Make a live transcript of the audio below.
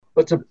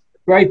It's a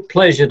great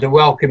pleasure to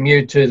welcome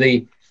you to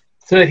the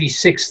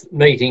 36th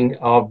meeting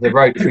of the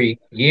Rotary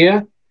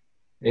year.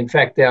 In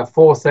fact, our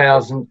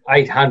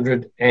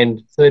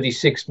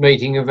 4,836th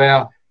meeting of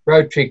our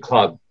Rotary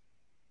Club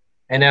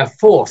and our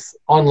 4th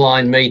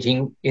online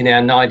meeting in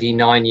our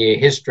 99-year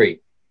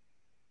history.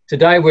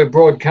 Today, we're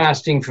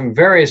broadcasting from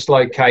various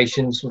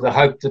locations with the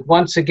hope that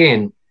once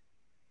again,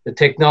 the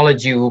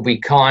technology will be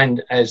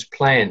kind as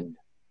planned.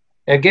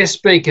 Our guest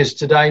speakers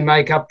today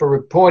make up a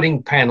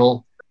reporting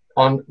panel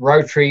on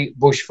Rotary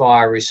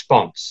Bushfire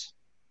Response.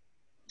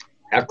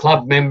 Our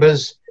club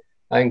members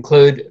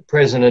include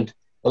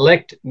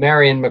President-elect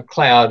Marion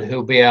Macleod, who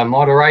will be our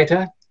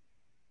moderator,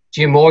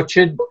 Jim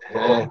Orchard,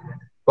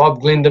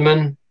 Bob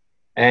Glindemann,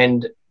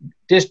 and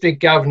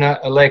District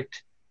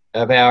Governor-elect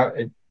of our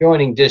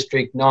adjoining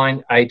district,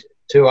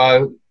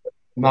 9820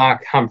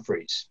 Mark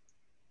Humphries,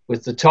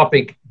 with the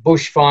topic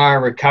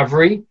Bushfire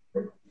Recovery,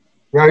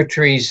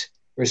 Rotary's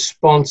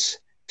response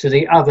to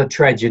the other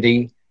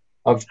tragedy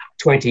of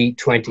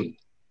 2020.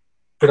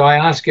 Could I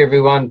ask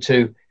everyone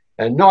to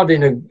nod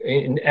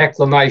in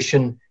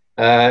acclamation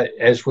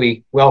as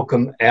we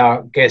welcome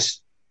our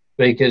guest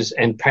speakers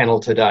and panel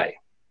today.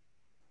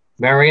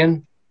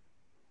 Marion,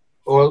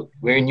 well,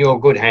 we're in your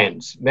good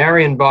hands.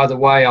 Marion, by the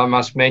way, I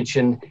must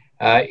mention,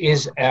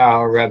 is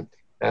our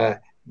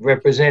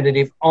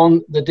representative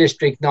on the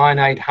District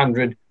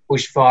 9800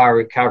 Bushfire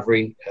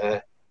Recovery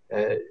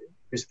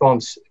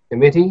Response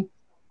Committee,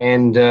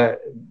 and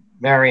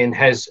Marion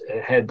has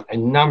had a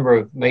number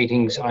of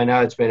meetings. I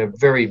know it's been a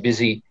very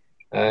busy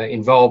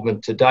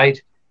involvement to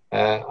date.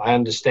 I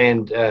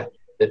understand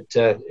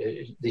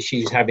that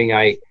she's having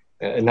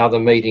another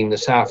meeting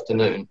this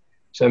afternoon.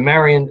 So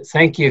Marion,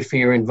 thank you for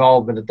your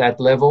involvement at that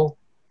level,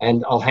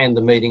 and I'll hand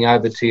the meeting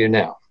over to you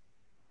now.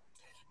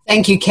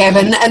 Thank you,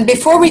 Kevin. And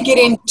before we get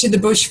into the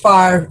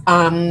bushfire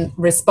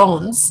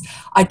response,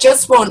 I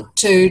just want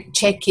to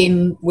check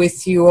in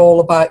with you all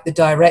about the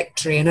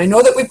directory. And I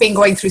know that we've been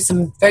going through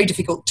some very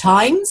difficult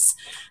times,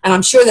 and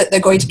I'm sure that they're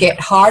going to get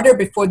harder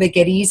before they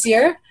get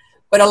easier.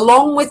 But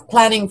along with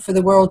planning for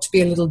the world to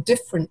be a little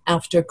different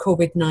after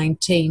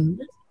COVID-19,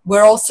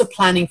 we're also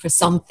planning for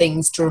some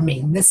things to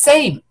remain the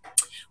same.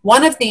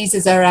 One of these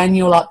is our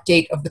annual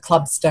update of the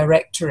club's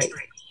directory.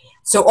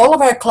 So all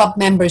of our club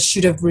members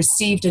should have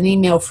received an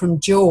email from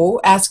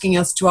Joe asking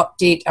us to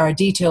update our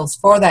details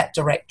for that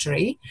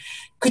directory.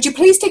 Could you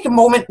please take a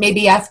moment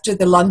maybe after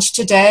the lunch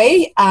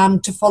today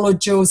to follow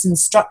Joe's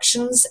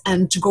instructions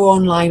and to go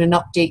online and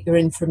update your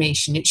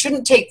information? It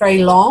shouldn't take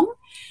very long.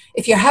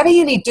 If you're having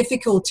any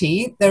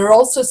difficulty, there are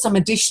also some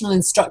additional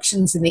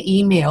instructions in the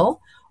email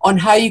on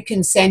how you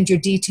can send your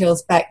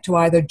details back to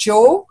either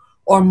Joe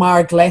or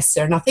Marg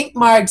Lesser. And I think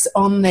Marg's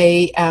on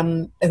the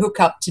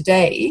hookup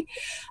today.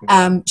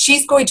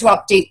 She's going to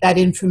update that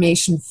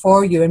information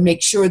for you and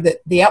make sure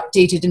that the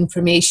updated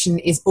information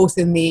is both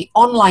in the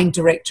online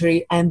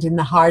directory and in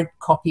the hard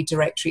copy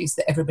directories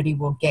that everybody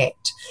will get.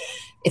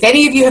 If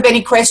any of you have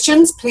any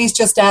questions, please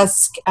just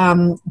ask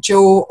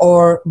Joe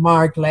or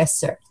Marg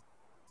Lesser.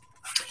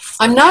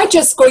 I'm now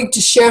just going to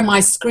share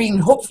my screen.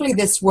 Hopefully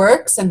this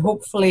works, and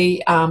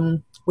hopefully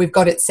we've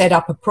got it set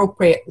up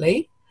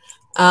appropriately.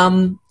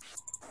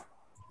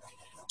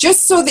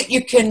 Just so that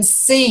you can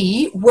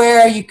see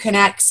where you can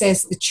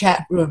access the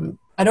chat room.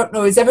 I don't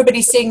know, is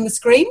everybody seeing the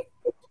screen?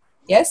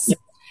 Yes?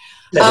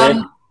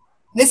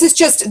 This is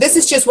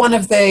just one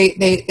of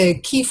the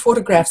key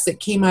photographs that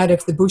came out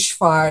of the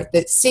bushfire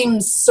that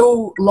seems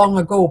so long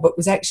ago, but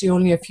was actually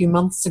only a few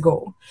months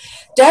ago.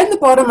 Down the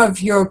bottom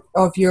of your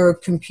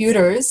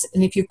computers,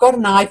 and if you've got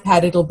an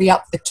iPad, it'll be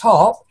up the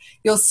top,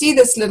 you'll see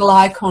this little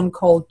icon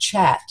called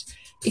chat.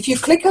 If you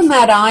click on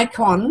that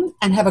icon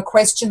and have a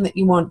question that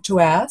you want to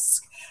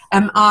ask,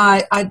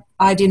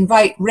 I'd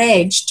invite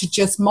Reg to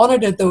just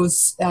monitor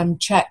those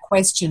chat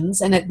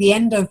questions, and at the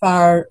end of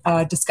our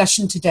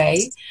discussion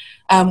today,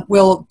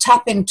 we'll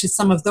tap into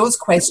some of those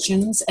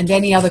questions and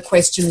any other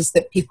questions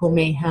that people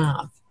may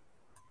have.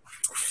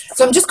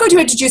 So I'm just going to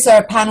introduce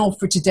our panel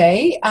for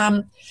today.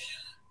 Our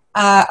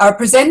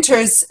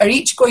presenters are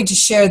each going to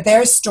share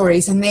their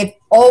stories, and they've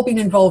all been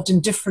involved in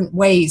different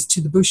ways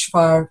to the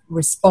bushfire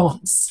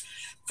response.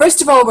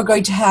 First of all, we're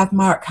going to have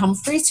Mark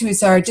Humphries, who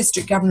is our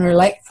District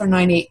Governor-elect for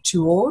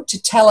 9820,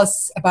 to tell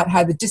us about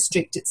how the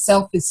district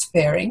itself is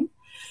faring.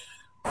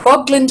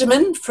 Bob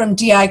Glindemann from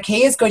DIK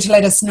is going to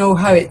let us know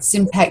how it's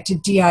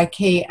impacted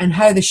DIK and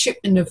how the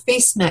shipment of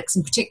face masks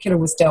in particular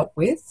was dealt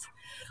with.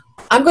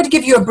 I'm going to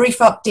give you a brief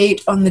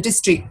update on the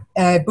district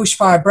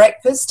bushfire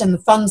breakfast and the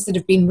funds that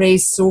have been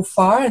raised so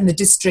far in the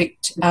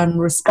district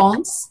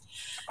response.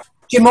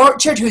 Jim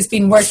Orchard, who's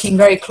been working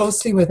very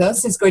closely with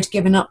us, is going to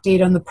give an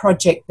update on the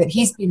project that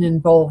he's been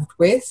involved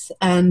with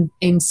and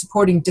in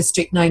supporting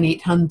District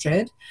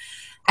 9800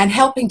 and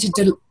helping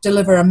to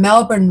deliver a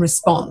Melbourne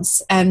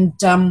response. And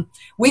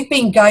we've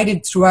been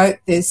guided throughout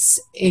this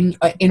in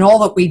all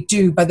that we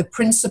do by the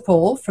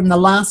principle from the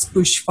last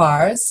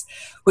bushfires,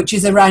 which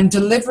is around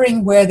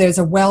delivering where there's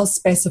a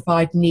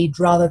well-specified need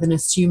rather than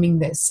assuming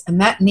this.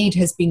 And that need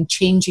has been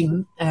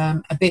changing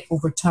a bit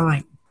over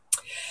time.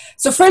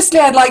 So firstly,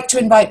 I'd like to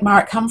invite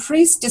Mark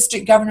Humphries,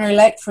 District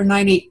Governor-elect for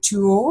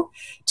 9820,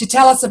 to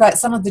tell us about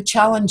some of the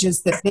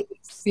challenges that they've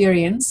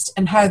experienced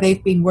and how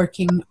they've been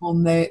working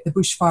on the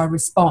bushfire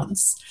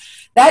response.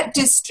 That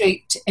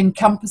district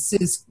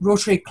encompasses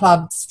Rotary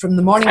clubs from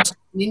the Mornington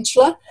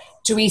Peninsula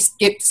to East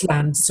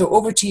Gippsland. So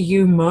over to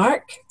you,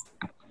 Mark.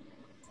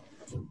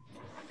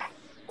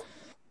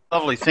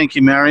 Lovely, thank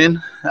you,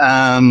 Marion.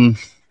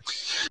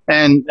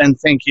 And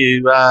thank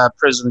you,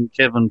 President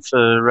Kevin,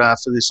 for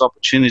this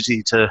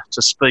opportunity to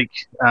speak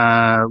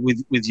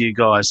with you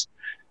guys.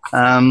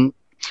 One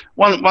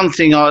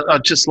thing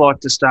I'd just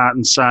like to start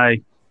and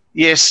say,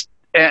 yes,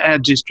 our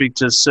district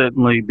has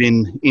certainly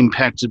been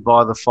impacted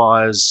by the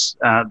fires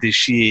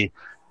this year,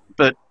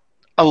 but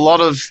a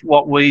lot of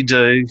what we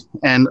do,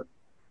 and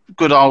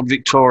good old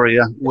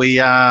Victoria,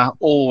 we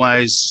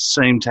always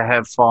seem to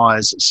have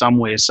fires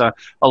somewhere. So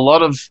a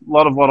lot of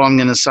what I'm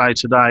going to say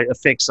today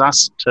affects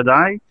us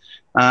today.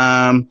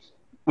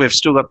 We've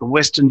still got the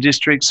Western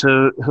districts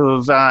who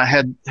have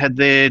had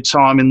their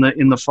time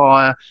in the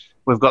fire.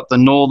 We've got the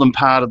northern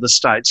part of the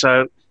state.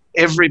 So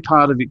every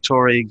part of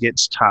Victoria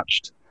gets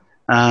touched.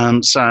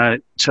 So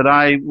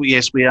today,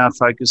 yes, we are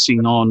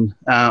focusing on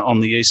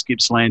the East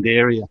Gippsland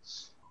area,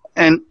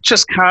 and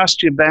just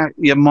cast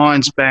your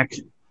minds back.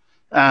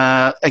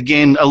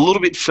 Again, a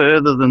little bit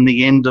further than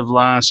the end of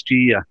last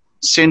year,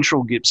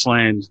 Central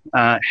Gippsland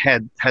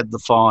had the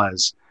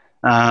fires.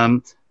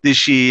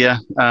 This year,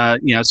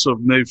 sort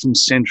of moved from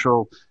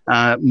Central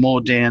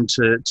more down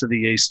to the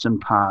eastern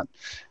part.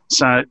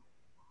 So,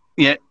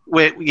 yeah,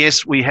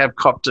 we have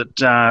copped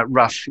it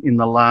rough in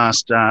the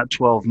last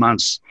 12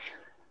 months.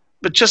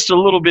 But just a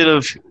little bit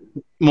of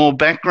more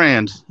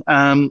background.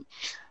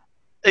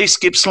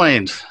 East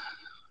Gippsland,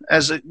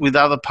 as with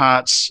other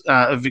parts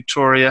of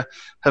Victoria,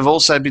 have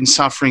also been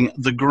suffering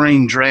the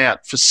green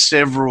drought for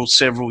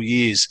several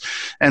years.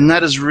 And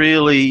that has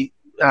really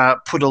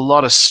put a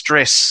lot of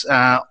stress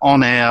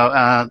on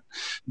our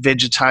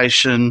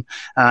vegetation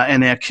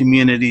and our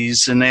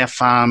communities and our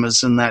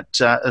farmers and that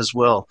as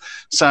well.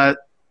 So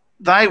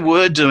they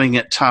were doing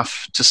it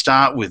tough to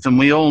start with, and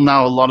we all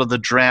know a lot of the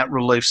drought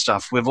relief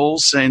stuff. We've all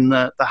seen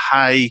the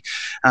hay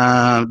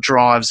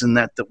drives and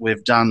that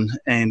we've done,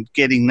 and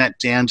getting that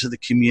down to the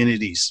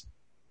communities.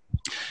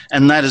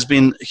 And that has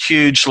been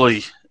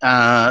hugely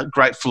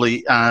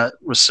gratefully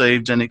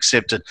received and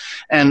accepted.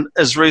 And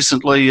as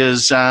recently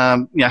as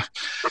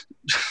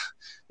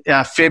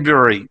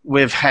February,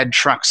 we've had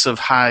trucks of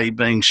hay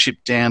being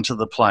shipped down to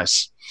the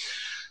place.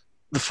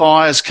 The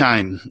fires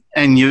came,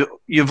 and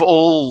you've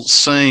all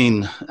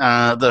seen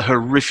the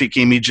horrific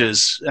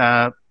images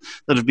that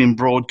have been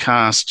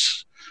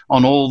broadcast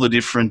on all the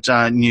different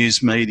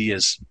news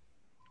medias.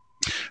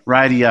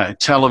 Radio,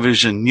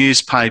 television,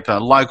 newspaper,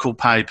 local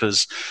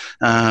papers,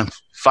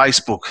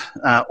 Facebook,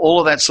 all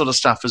of that sort of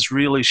stuff has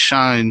really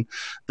shown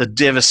the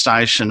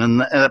devastation.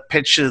 And the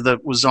picture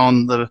that was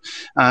on the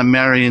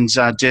Marion's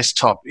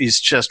desktop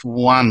is just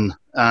one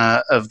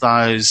of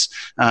those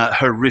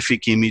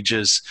horrific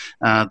images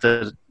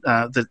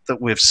that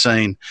we've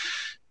seen.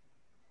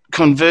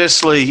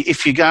 Conversely,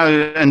 if you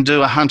go and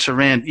do a hunt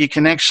around, you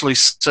can actually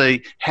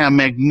see how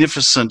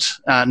magnificent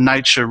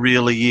nature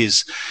really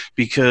is,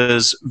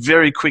 because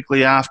very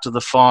quickly after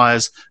the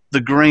fires, the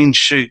green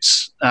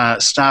shoots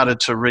started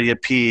to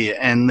reappear,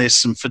 and there's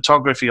some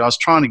photography. I was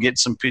trying to get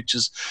some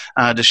pictures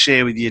to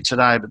share with you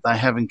today, but they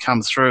haven't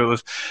come through,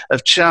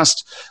 of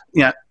just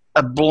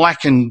a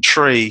blackened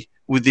tree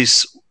with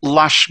this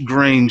lush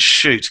green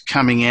shoot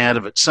coming out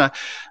of it. So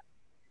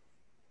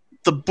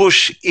the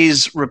bush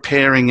is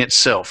repairing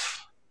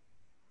itself,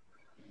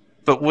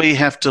 but we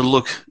have to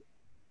look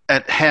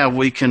at how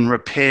we can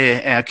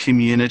repair our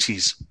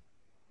communities.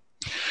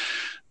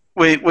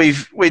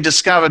 We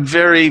discovered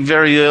very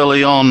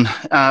early on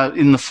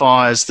in the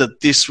fires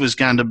that this was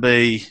going to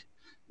be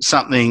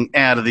something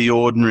out of the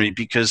ordinary,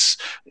 because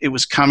it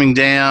was coming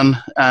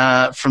down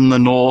from the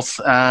north,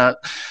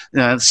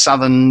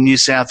 southern New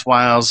South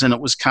Wales, and it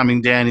was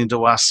coming down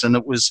into us,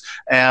 and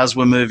ours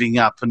were moving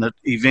up, and it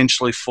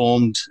eventually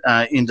formed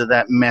into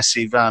that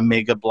massive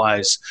mega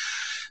blaze.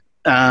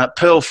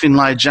 Pearl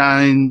Finlay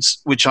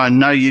Jones, which I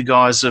know you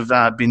guys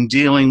have been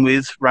dealing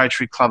with,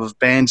 Rotary Club of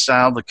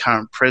Bairnsdale, the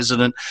current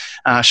president,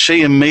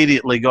 she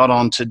immediately got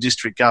on to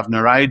District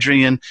Governor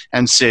Adrian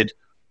and said,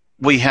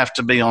 we have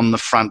to be on the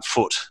front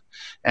foot.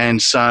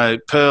 And so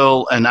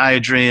Pearl and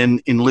Adrian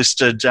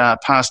enlisted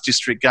past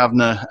District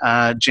Governor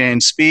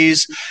Jan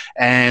Spears,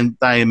 and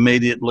they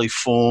immediately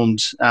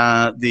formed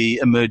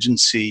the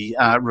emergency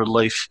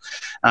relief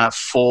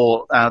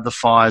for the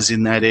fires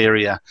in that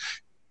area.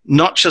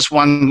 Not just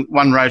one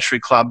Rotary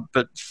Club,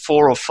 but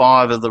 4 or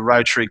 5 of the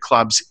Rotary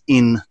clubs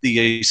in the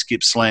East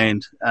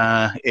Gippsland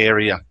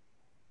area.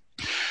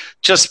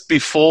 Just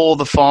before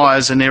the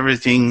fires and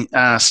everything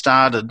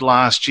started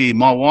last year,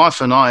 my wife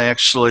and I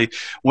actually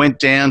went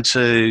down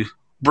to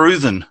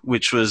Bruthen,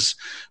 which was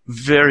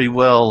very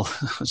well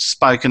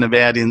spoken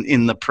about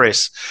in the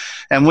press.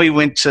 And we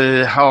went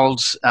to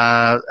hold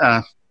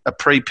a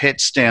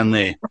pre-pets down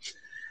there.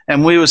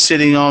 And we were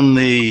sitting on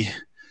the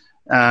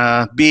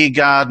beer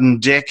garden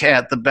deck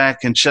out the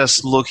back and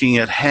just looking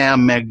at how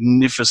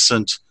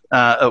magnificent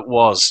it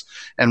was.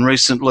 And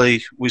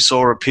recently we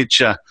saw a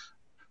picture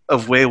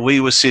of where we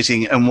were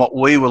sitting and what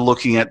we were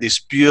looking at, this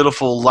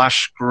beautiful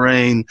lush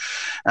green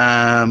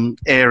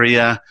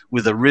area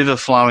with a river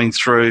flowing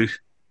through,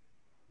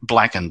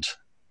 blackened.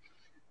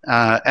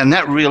 And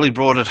that really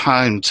brought it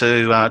home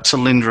to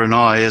Linda and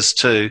I as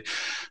to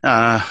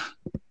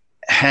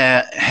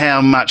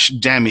how much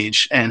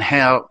damage and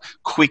how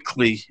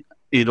quickly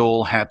it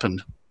all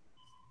happened.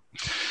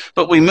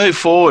 But we moved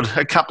forward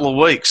a couple of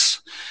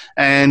weeks,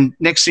 and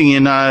next thing you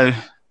know,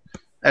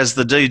 as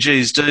the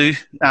DGs do,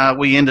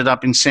 we ended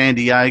up in San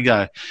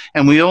Diego.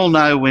 And we all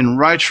know when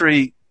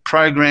Rotary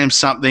programs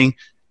something,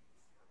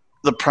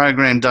 the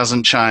program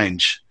doesn't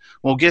change.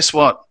 Well, guess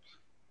what?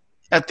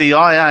 At the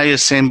IA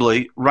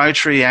Assembly,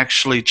 Rotary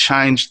actually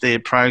changed their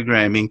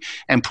programming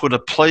and put a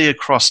plea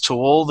across to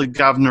all the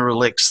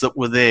governor-elects that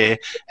were there,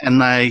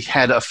 and they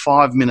had a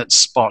 5-minute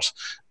spot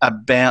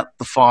about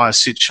the fire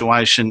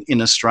situation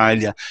in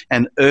Australia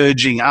and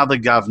urging other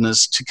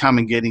governors to come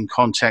and get in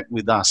contact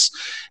with us.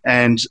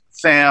 And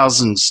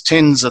thousands,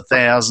 tens of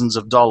thousands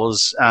of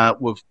dollars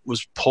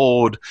was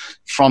poured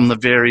from the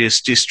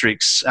various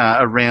districts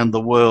around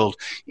the world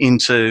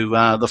into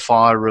the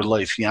fire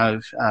relief. You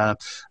know,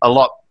 a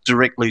lot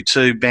directly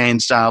to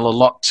Bairnsdale, a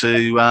lot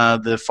to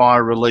the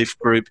fire relief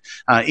group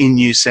in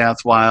New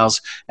South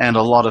Wales, and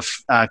a lot of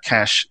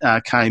cash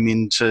came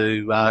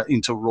into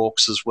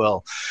Rorke's as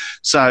well.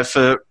 So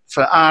for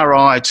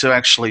RI to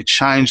actually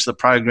change the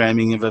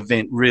programming of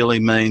event really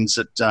means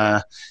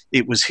that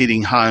it was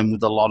hitting home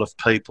with a lot of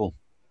people.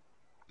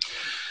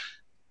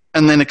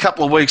 And then a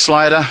couple of weeks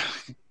later,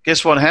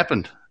 guess what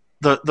happened?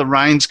 The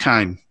rains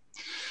came.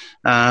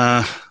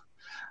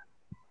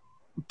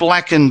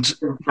 Blackened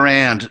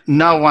ground,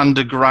 no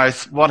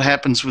undergrowth. What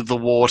happens with the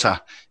water?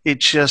 It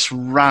just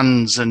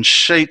runs, and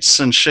sheets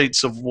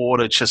of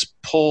water just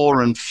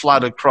pour and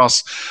flood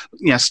across,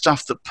 you know,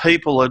 stuff that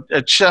people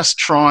are just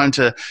trying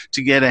to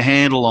get a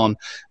handle on.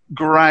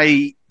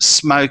 Grey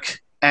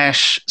smoke,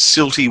 ash,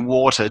 silty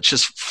water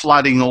just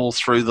flooding all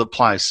through the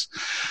place.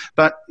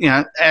 But, you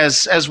know,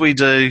 as we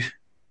do,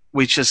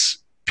 we just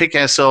pick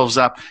ourselves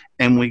up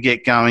and we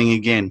get going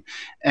again.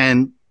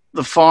 And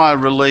the fire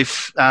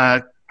relief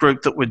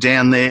group that were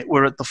down there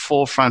were at the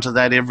forefront of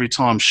that every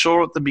time.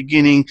 Sure, at the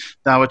beginning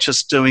they were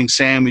just doing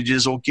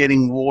sandwiches or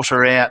getting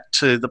water out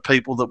to the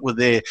people that were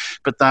there,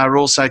 but they were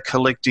also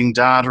collecting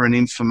data and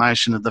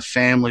information of the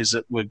families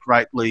that were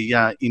greatly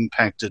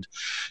impacted.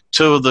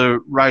 Two of the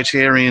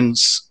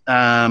Rotarians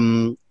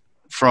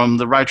from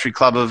the Rotary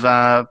Club of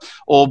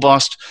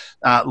Orbost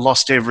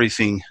lost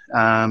everything.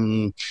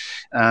 They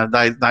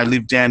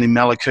live down in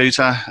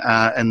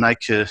Malakuta, and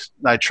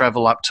they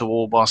travel up to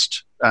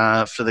Orbost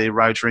for their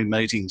Rotary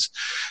meetings.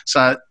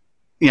 So,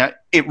 you know,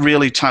 it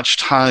really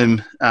touched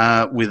home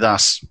with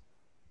us.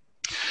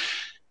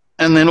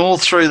 And then all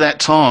through that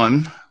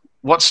time,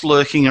 what's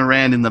lurking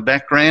around in the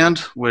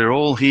background? We're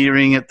all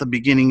hearing at the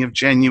beginning of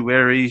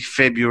January,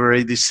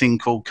 February, this thing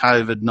called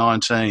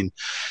COVID-19.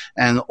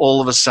 And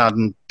all of a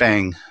sudden,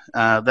 bang,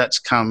 that's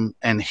come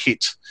and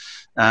hit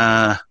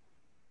the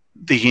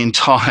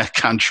entire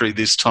country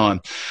this time.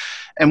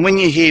 And when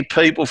you hear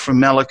people from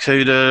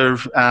Malakuta,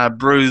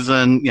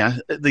 Bruthen, you know,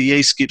 the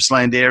East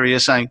Gippsland area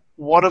saying,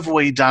 what have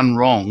we done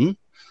wrong?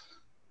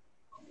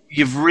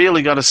 You've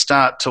really got to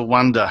start to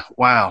wonder,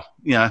 wow,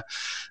 you know,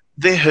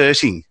 they're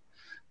hurting.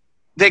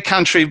 They're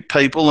country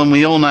people, and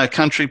we all know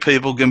country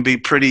people can be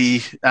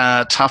pretty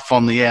tough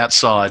on the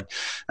outside,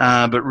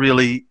 but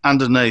really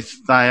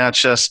underneath they are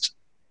just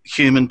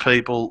human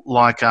people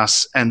like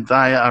us, and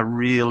they are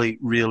really,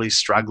 really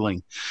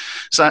struggling.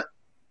 So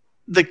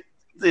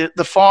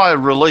the fire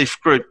relief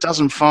group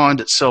doesn't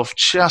find itself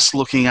just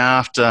looking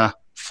after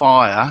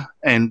fire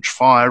and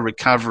fire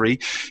recovery.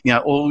 You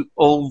know,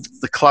 all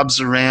the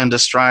clubs around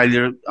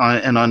Australia,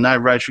 and I know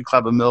Rotary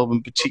Club of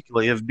Melbourne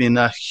particularly, have been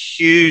a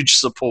huge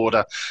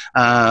supporter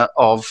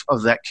of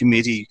that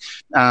committee,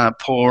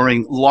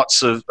 pouring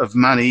lots of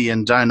money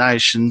and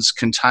donations,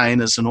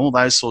 containers and all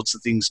those sorts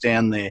of things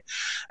down there,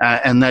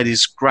 and that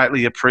is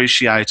greatly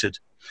appreciated.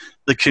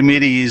 The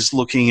committee is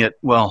looking at,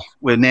 well,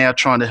 we're now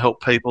trying to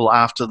help people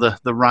after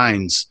the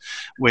rains.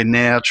 We're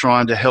now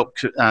trying to help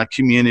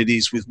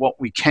communities with what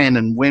we can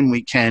and when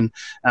we can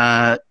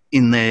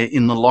in the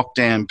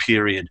lockdown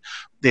period.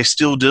 They're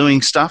still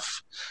doing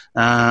stuff,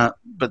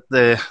 but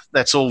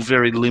that's all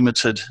very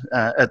limited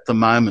at the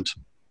moment.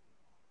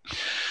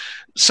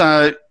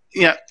 So,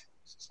 yeah,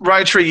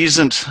 Rotary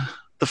isn't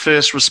the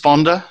first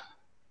responder.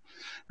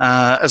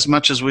 As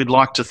much as we'd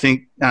like to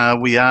think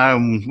we are,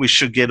 and we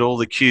should get all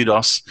the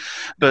kudos,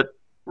 but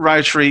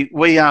Rotary,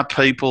 we are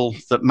people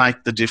that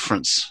make the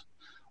difference.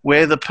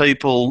 We're the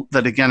people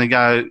that are going to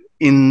go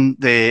in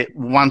there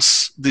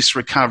once this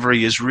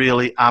recovery is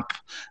really up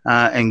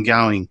and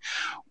going.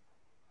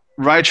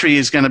 Rotary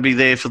is going to be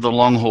there for the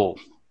long haul.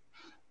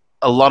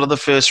 A lot of the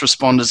first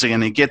responders are going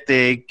to get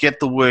there,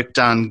 get the work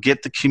done,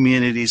 get the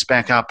communities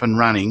back up and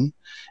running,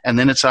 and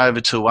then it's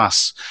over to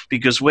us,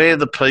 because we're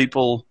the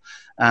people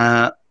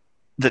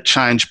that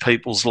change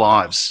people's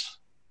lives.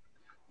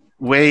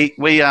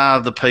 We are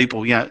the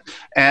people. You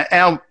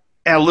know,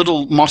 our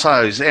little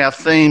mottos, our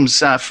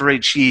themes for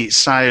each year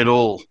say it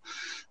all.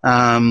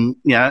 You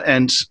know,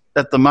 and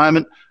at the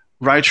moment,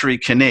 Rotary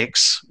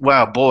connects.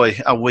 Wow, boy,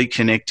 are we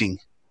connecting!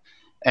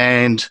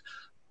 And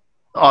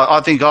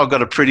I think I've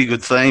got a pretty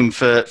good theme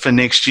for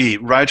next year.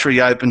 Rotary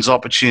opens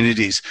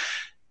opportunities.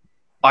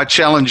 I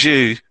challenge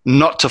you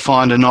not to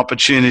find an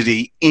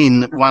opportunity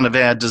in one of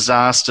our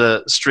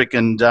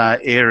disaster-stricken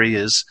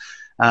areas,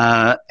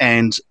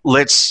 and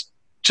let's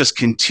just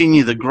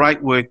continue the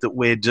great work that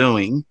we're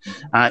doing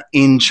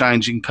in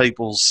changing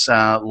people's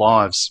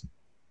lives.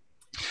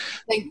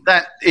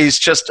 That is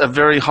just a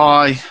very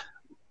high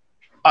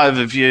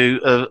overview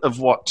of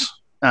what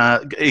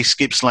East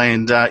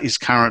Gippsland is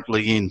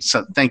currently in.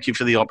 So thank you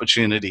for the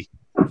opportunity.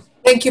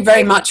 Thank you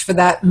very much for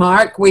that,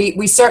 Mark.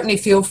 We certainly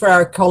feel for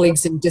our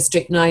colleagues in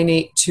District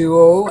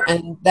 9820,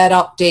 and that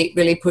update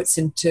really puts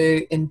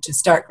into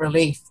stark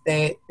relief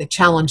the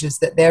challenges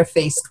that they're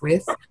faced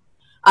with.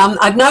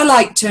 I'd now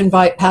like to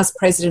invite past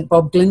President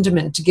Bob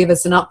Glindemann to give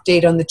us an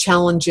update on the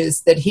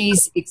challenges that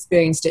he's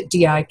experienced at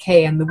DIK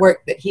and the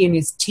work that he and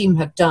his team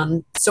have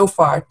done so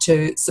far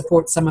to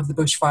support some of the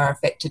bushfire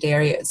affected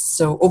areas.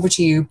 So over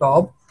to you,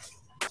 Bob.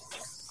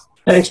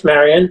 Thanks,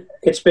 Marion.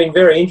 It's been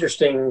very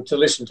interesting to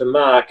listen to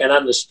Mark and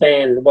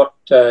understand what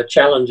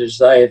challenges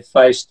they have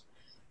faced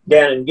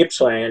down in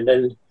Gippsland.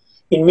 And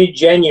in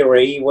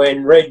mid-January,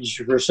 when Reg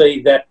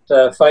received that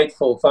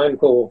fateful phone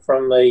call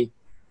from the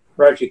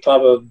Rotary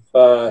Club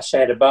of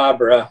Santa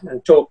Barbara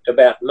and talked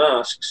about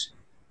masks,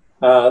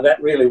 that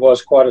really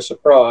was quite a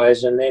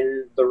surprise. And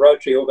then the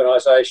Rotary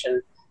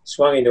organisation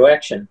swung into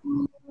action.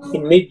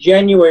 In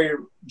mid-January,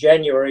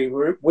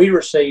 we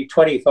received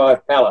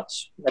 25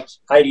 pallets, that's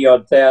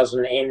 80-odd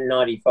thousand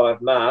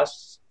N95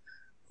 masks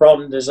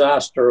from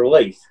disaster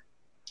relief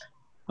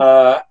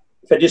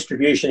for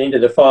distribution into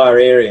the fire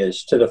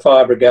areas, to the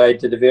fire brigade,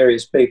 to the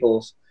various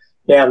peoples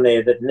down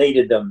there that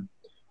needed them.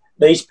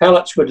 These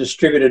pallets were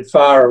distributed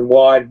far and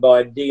wide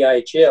by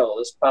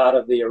DHL as part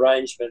of the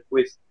arrangement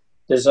with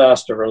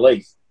disaster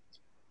relief.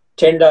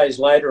 10 days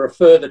later, a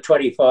further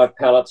 25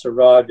 pallets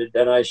arrived at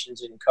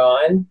donations in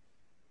kind,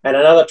 and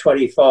another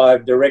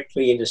 25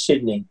 directly into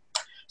Sydney.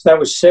 So that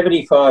was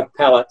 75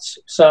 pallets,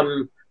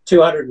 some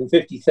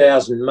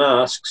 250,000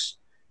 masks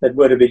that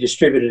were to be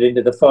distributed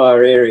into the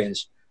fire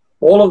areas.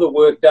 All of the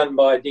work done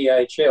by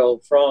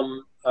DHL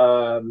from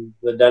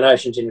the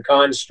donations in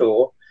kind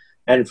store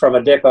and from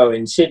a depot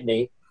in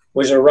Sydney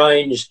was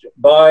arranged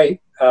by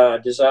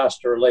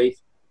disaster relief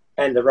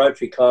and the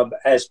Rotary Club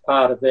as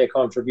part of their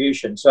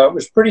contribution. So it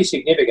was pretty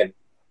significant.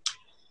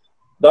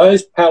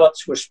 Those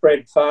pallets were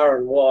spread far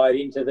and wide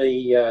into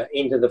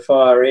the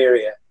fire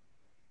area.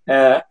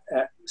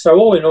 So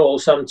all in all,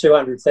 some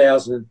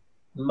 200,000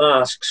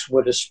 masks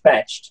were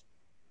dispatched.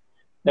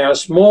 Now, a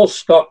small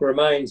stock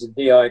remains at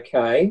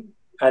DIK,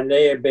 and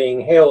they're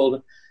being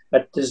held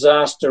at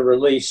disaster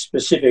relief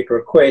specific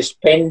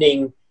request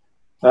pending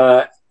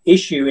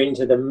issue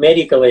into the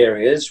medical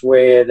areas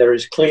where there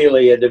is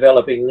clearly a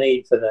developing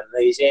need for them.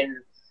 These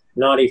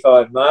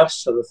N95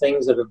 masks are the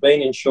things that have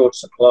been in short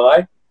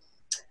supply.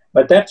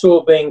 But that's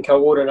all being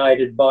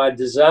coordinated by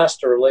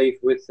disaster relief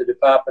with the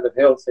Department of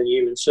Health and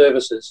Human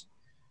Services.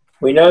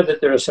 We know that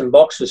there are some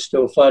boxes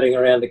still floating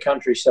around the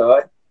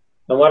countryside,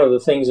 and one of the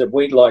things that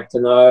we'd like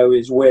to know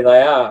is where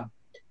they are.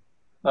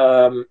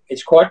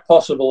 It's quite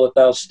possible that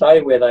they'll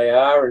stay where they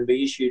are and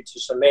be issued to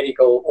some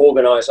medical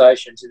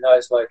organisations in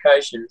those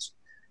locations.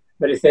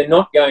 But if they're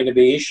not going to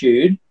be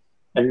issued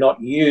and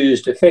not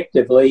used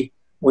effectively,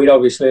 we'd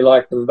obviously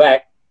like them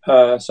back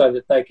so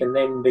that they can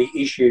then be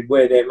issued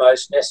where they're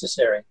most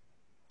necessary.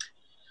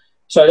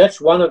 So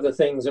that's one of the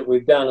things that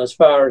we've done as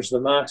far as the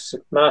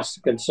masks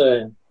are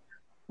concerned,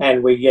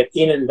 and we get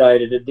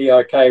inundated at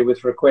DIK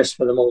with requests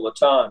for them all the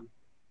time.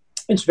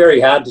 It's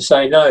very hard to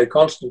say no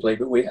constantly,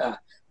 but we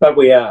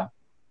are.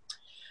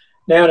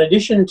 Now, in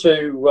addition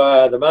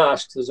to the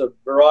masks, there's a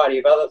variety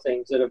of other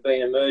things that have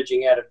been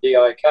emerging out of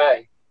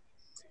DIK.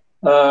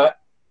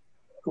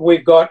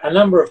 We've got a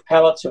number of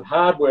pallets of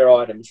hardware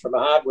items from a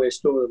hardware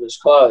store that is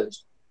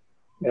closed.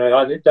 You know,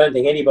 I don't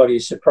think anybody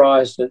is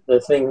surprised at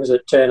the things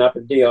that turn up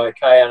at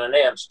DIK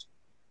unannounced.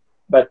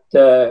 But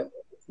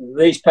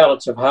these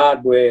pallets of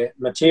hardware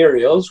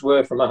materials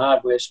were from a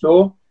hardware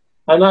store,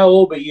 and they'll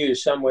all be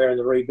used somewhere in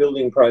the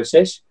rebuilding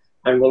process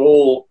and will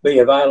all be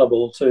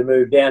available to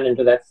move down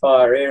into that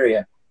fire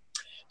area.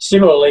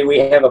 Similarly, we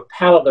have a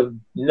pallet of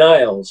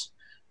nails.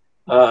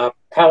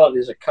 Pallet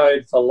is a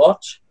code for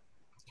lot.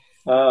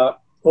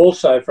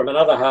 Also from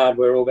another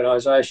hardware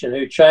organisation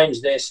who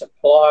changed their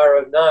supplier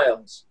of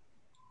nails.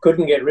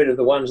 Couldn't get rid of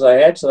the ones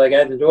they had, so they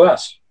gave them to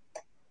us.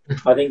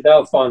 I think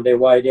they'll find their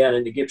way down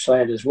into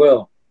Gippsland as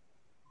well.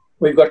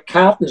 We've got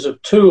cartons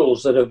of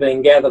tools that have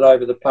been gathered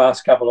over the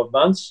past couple of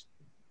months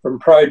from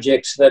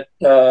projects that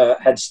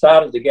had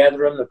started to gather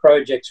them. The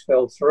projects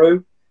fell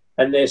through,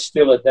 and they're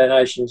still at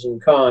donations in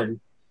kind.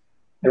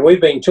 And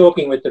we've been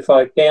talking with the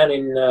folk down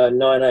in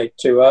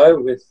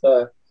 9820 with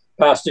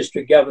past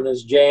district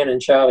governors Jan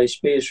and Charlie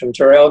Spears from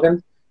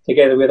Traralgon,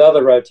 together with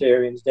other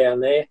Rotarians down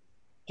there,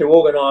 to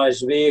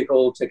organise a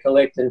vehicle to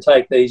collect and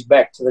take these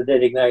back to the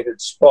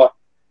designated spot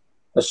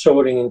for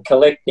sorting and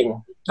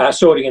collecting,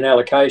 sorting and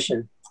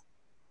allocation.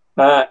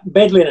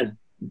 Bed linen.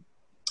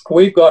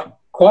 We've got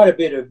quite a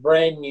bit of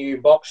brand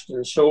new boxed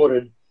and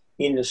sorted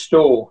in the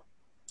store.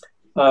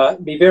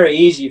 It'd be very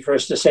easy for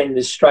us to send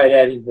this straight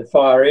out into the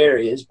fire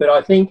areas, but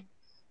I think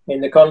in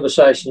the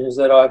conversations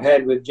that I've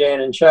had with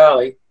Jan and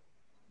Charlie,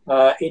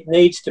 it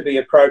needs to be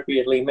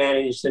appropriately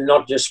managed and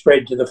not just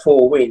spread to the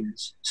four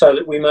winds, so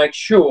that we make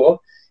sure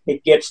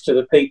it gets to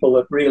the people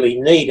that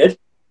really need it,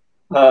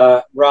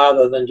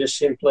 rather than just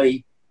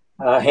simply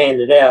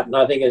handed out. And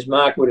I think, as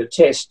Mark would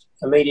attest,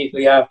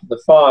 immediately after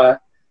the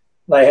fire,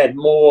 they had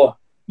more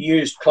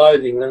used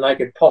clothing than they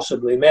could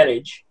possibly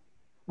manage.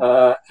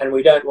 And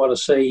we don't want to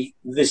see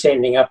this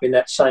ending up in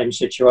that same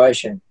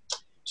situation.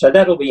 So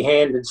that'll be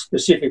handed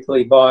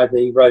specifically by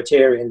the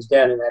Rotarians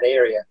down in that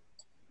area.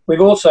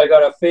 We've also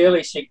got a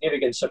fairly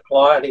significant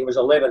supply, I think it was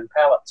 11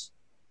 pallets,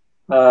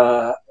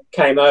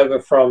 came over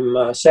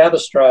from South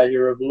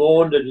Australia of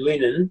laundered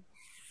linen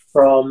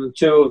from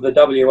two of the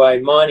WA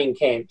mining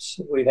camps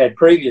we've had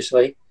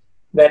previously.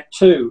 That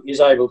too is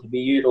able to be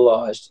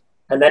utilised,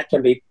 and that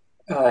can be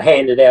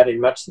handed out in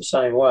much the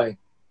same way.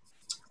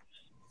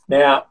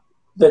 Now,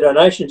 the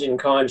donations in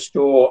kind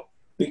store,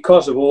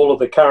 because of all of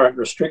the current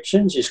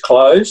restrictions, is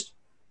closed.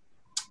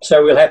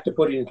 So we'll have to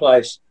put in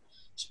place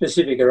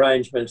specific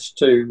arrangements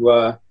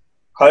to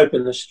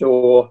open the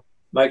store,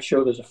 make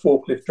sure there's a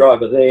forklift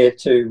driver there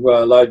to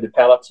load the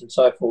pallets and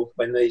so forth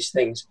when these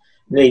things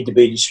need to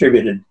be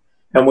distributed.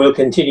 And we'll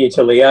continue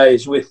to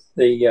liaise with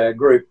the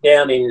group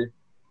down in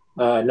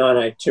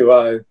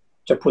 9820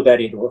 to put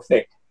that into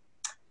effect.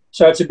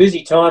 So it's a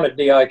busy time at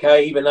DIK,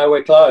 even though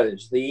we're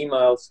closed. The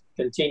emails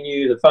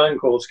continue, the phone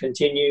calls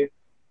continue,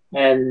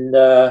 and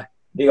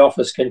the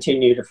offers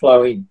continue to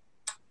flow in.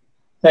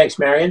 Thanks,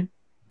 Marion.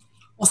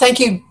 Well, thank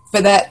you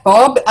for that,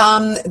 Bob.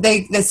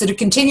 The sort of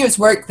continuous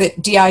work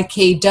that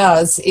DIK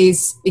does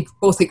is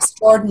both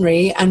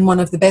extraordinary and one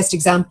of the best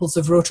examples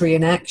of Rotary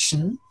in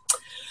action.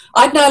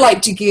 I'd now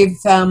like to give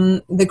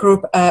the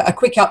group a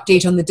quick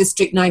update on the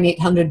District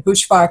 9800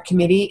 Bushfire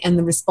Committee and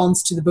the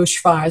response to the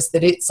bushfires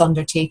that it's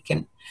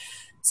undertaken.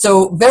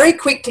 So very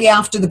quickly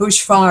after the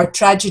bushfire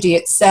tragedy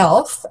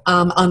itself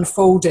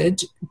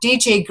unfolded,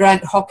 DG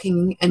Grant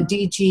Hocking and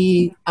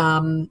DG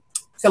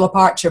Philip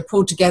Archer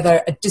pulled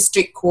together a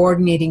district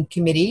coordinating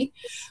committee,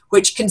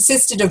 which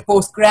consisted of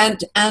both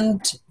Grant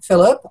and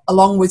Philip,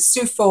 along with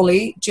Sue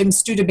Foley, Jim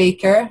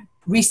Studebaker,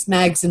 Rhys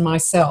Maggs and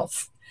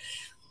myself.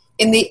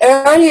 In the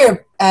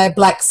earlier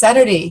Black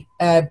Saturday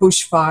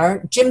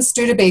bushfire, Jim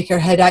Studebaker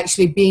had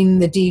actually been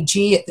the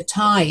DG at the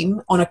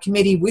time on a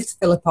committee with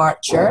Philip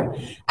Archer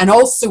and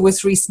also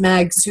with Rhys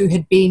Maggs, who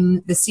had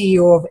been the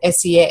CEO of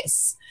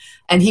SES.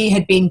 And he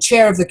had been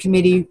chair of the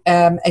committee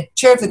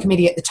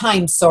at the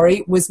time,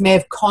 was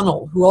Mev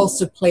Connell, who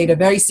also played a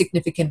very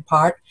significant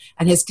part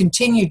and has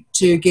continued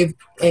to give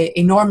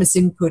enormous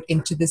input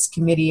into this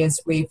committee as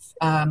we've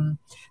drawn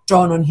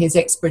on his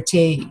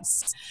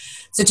expertise.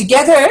 So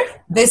together,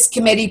 this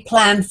committee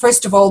planned,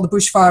 first of all, the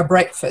bushfire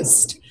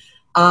breakfast.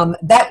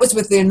 That was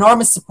with the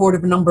enormous support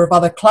of a number of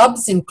other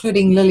clubs,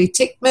 including Lily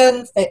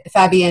Tickman,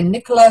 Fabienne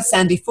Nicola,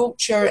 Sandy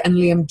Fulcher, and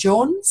Liam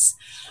Jones.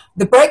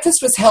 The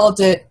breakfast was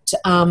held at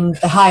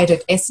the Hyatt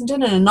at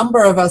Essendon, and a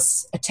number of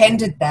us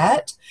attended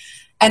that.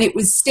 And it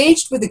was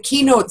staged with a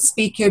keynote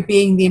speaker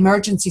being the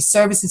Emergency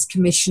Services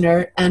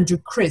Commissioner, Andrew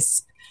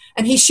Crisp.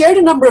 And he shared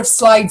a number of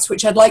slides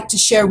which I'd like to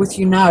share with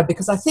you now,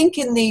 because I think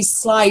in these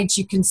slides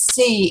you can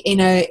see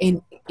in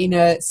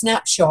a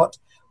snapshot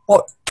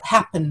what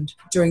happened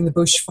during the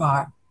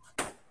bushfire.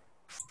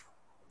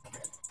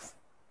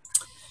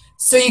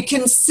 So you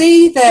can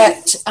see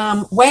that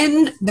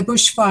when the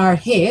bushfire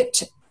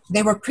hit,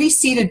 they were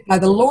preceded by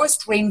the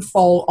lowest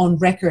rainfall on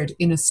record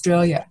in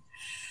Australia.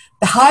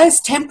 The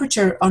highest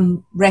temperature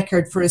on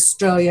record for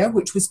Australia,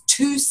 which was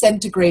 2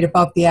 centigrade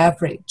above the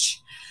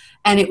average.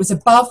 And it was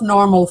above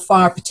normal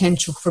fire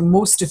potential for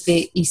most of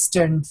the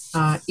eastern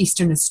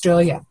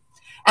Australia.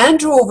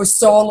 Andrew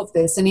oversaw all of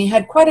this, and he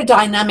had quite a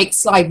dynamic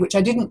slide, which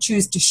I didn't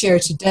choose to share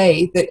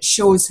today, that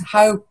shows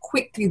how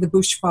quickly the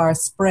bushfire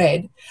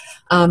spread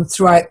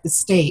throughout the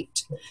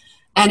state.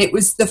 And it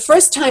was the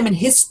first time in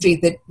history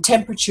that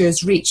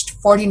temperatures reached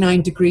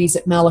 49 degrees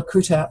at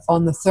Malakuta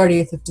on the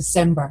 30th of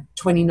December,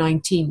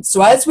 2019.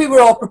 So as we were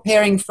all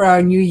preparing for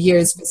our New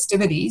Year's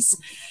festivities,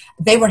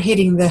 they were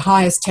hitting the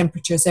highest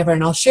temperatures ever.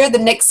 And I'll share the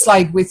next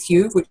slide with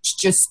you, which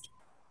just,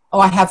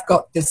 I have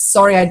got this.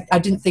 Sorry, I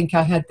didn't think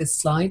I had this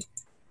slide.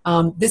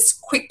 This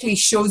quickly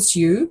shows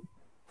you,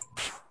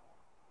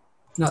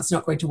 no, it's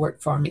not going to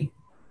work for me.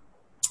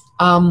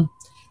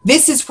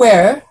 This is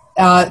where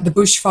the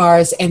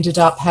bushfires ended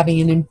up having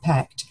an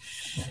impact.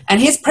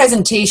 And his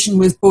presentation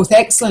was both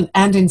excellent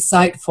and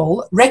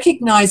insightful,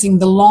 recognizing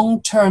the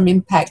long-term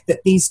impact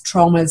that these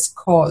traumas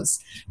cause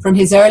from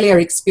his earlier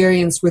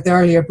experience with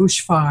earlier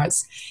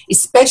bushfires,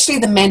 especially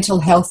the mental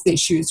health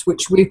issues,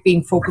 which we've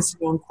been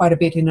focusing on quite a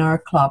bit in our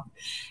club,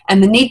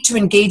 and the need to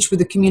engage with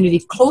the community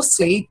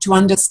closely to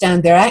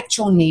understand their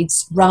actual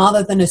needs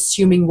rather than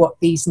assuming what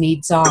these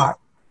needs are.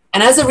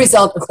 And as a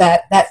result of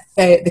that,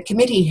 the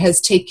committee has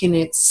taken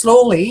it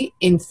slowly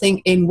in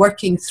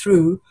working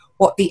through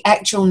what the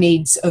actual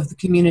needs of the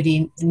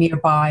community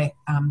nearby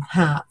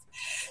have.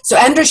 So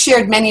Andrew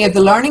shared many of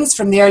the learnings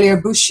from the earlier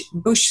bush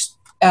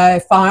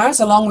fires,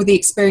 along with the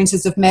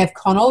experiences of Mev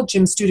Connell,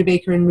 Jim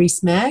Studebaker and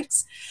Rhys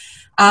Maggs,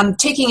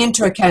 taking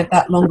into account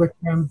that longer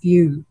term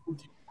view.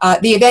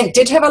 The event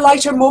did have a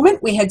lighter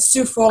moment. We had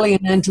Sue Foley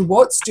and Andrew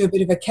Watts do a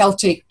bit of a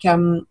Celtic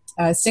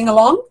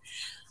sing-along.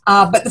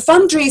 But the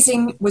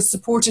fundraising was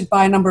supported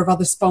by a number of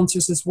other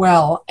sponsors as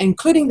well,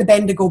 including the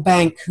Bendigo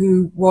Bank,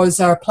 who was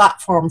our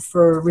platform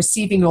for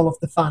receiving all of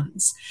the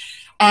funds.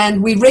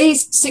 And we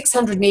raised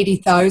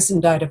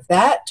 680,000 out of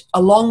that,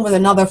 along with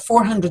another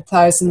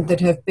 400,000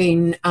 that have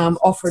been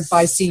offered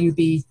by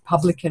CUB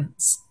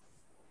publicans.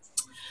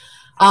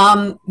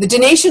 The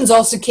donations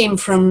also came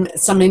from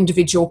some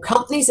individual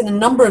companies, and a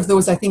number of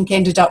those, I think,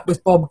 ended up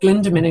with Bob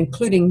Glindemann,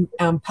 including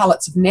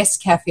pallets of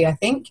Nescafe, I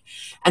think,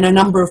 and a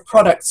number of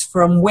products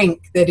from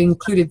Wink that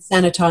included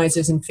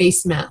sanitizers and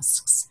face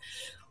masks.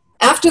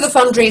 After the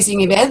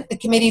fundraising event, the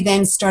committee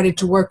then started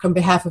to work on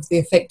behalf of the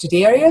affected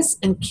areas,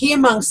 and key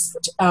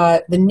amongst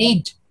the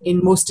need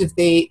in most of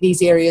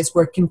these areas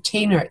were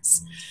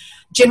containers.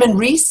 Jim and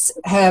Rhys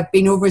have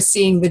been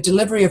overseeing the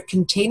delivery of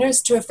containers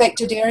to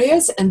affected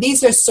areas, and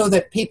these are so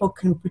that people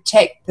can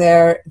protect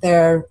their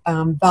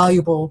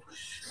valuable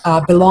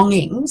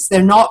belongings.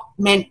 They're not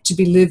meant to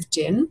be lived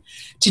in.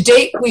 To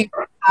date, we've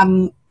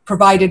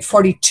provided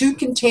 42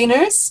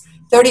 containers.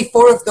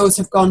 34 of those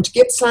have gone to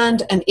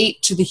Gippsland and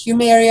 8 to the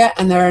Hume area,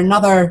 and there are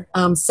another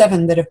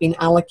 7 that have been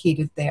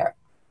allocated there.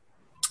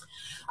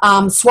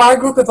 Swire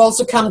Group have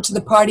also come to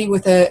the party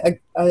with a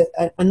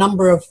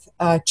number of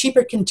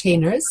cheaper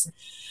containers,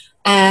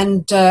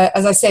 and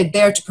as I said,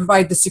 there to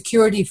provide the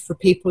security for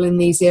people in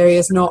these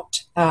areas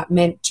not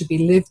meant to be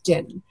lived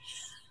in.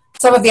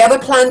 Some of the other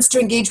plans to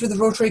engage with the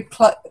Rotary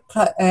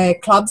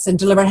clubs and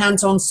deliver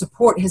hands-on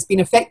support has been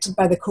affected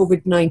by the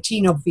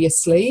COVID-19,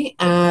 obviously.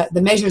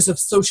 The measures of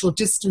social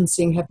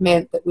distancing have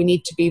meant that we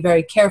need to be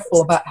very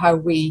careful about how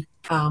we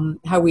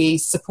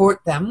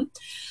support them.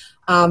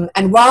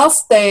 And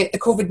whilst the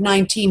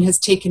COVID-19 has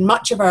taken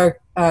much of our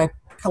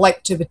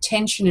collective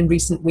attention in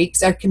recent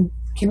weeks, our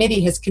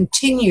committee has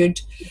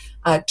continued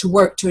to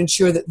work to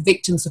ensure that the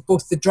victims of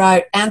both the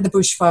drought and the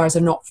bushfires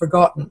are not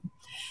forgotten.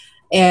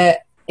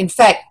 In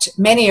fact,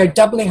 many are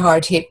doubly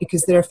hard hit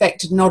because they're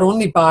affected not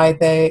only by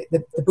the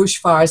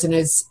bushfires and,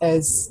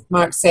 as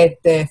Mark said,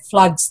 the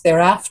floods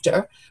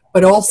thereafter,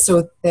 but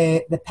also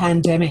the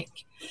pandemic.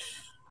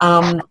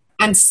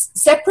 And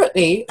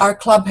separately, our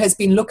club has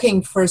been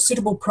looking for a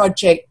suitable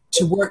project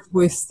to work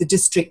with the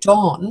district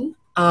on,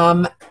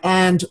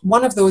 and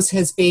one of those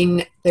has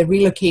been the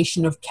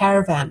relocation of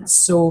caravans.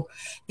 So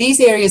these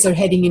areas are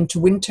heading into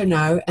winter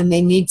now, and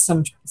they need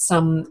some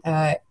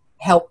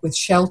help with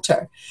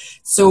shelter.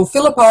 So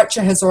Philip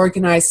Archer has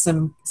organised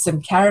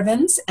some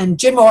caravans, and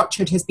Jim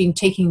Orchard has been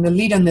taking the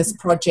lead on this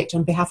project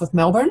on behalf of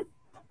Melbourne.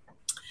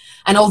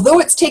 And although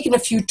it's taken a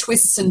few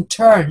twists and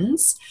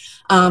turns,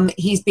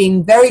 he's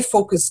been very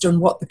focused on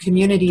what the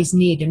communities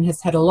need and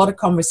has had a lot of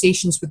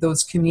conversations with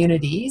those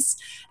communities,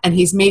 and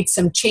he's made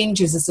some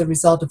changes as a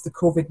result of the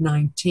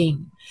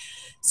COVID-19.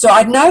 So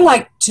I'd now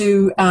like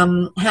to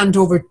hand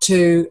over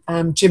to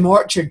Jim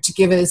Orchard to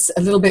give us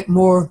a little bit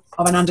more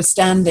of an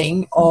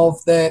understanding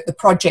of the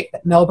project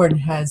that Melbourne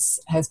has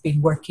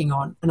been working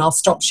on, and I'll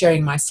stop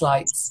sharing my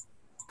slides.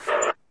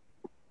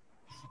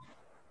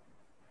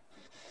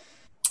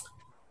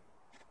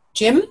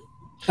 Jim?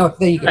 Oh,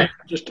 there you go.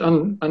 Just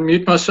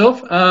unmute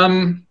myself.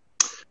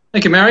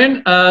 Thank you,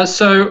 Marion.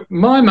 So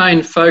my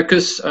main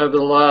focus over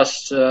the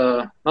last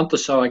month or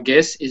so, I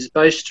guess, is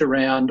based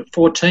around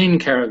 14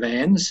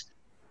 caravans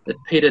that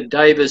Peter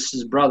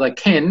Davis's brother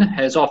Ken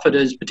has offered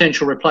as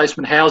potential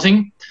replacement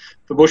housing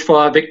for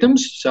bushfire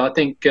victims. So I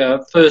think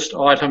first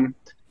item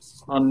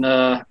on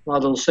my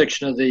little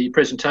section of the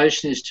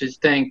presentation is to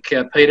thank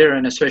Peter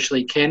and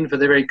especially Ken for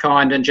their very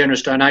kind and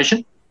generous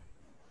donation.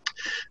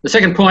 The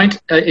second point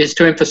is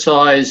to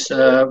emphasise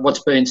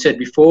what's been said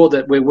before,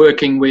 that we're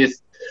working with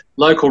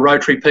local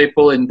Rotary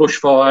people in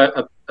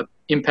bushfire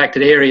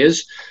impacted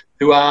areas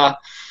who are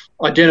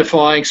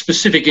identifying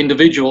specific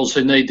individuals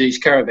who need these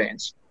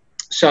caravans.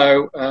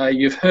 So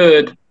you've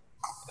heard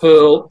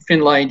Pearl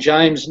Finlay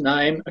James'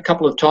 name a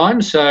couple of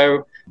times.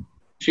 So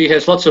she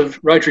has lots of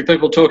Rotary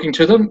people talking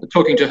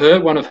to her,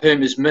 one of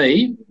whom is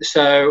me.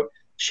 So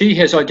she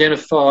has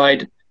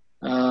identified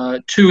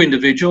 2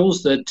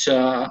 individuals that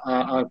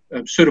are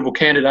suitable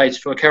candidates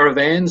for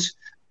caravans,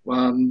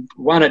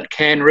 one at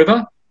Cann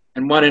River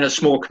and one in a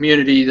small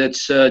community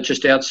that's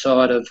just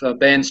outside of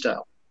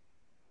Bairnsdale.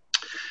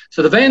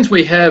 So the vans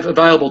we have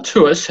available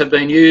to us have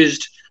been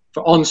used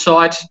for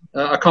on-site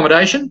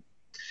accommodation,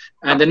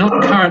 and they're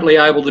not currently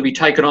able to be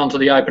taken onto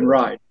the open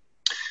road.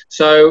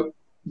 So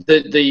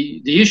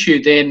the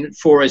issue then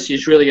for us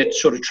is really a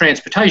sort of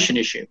transportation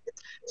issue.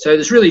 So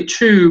there's really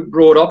two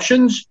broad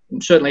options.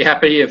 I'm certainly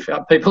happy if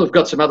people have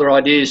got some other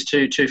ideas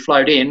to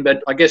float in,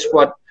 but I guess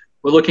what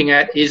we're looking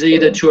at is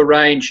either to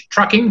arrange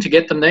trucking to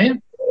get them there,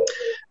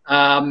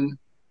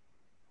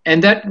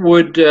 and that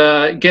would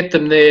get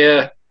them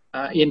there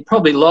in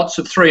probably lots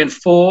of 3 and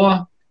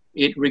 4.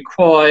 It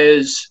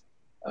requires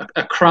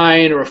a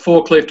crane or a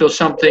forklift or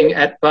something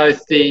at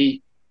both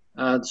the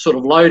sort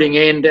of loading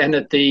end and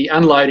at the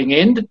unloading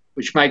end,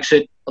 which makes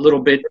it a little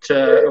bit,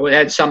 would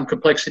add some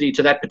complexity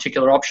to that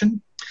particular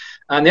option.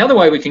 And the other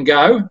way we can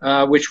go,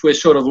 which we're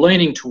sort of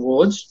leaning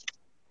towards,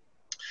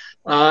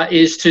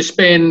 is to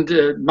spend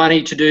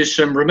money to do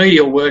some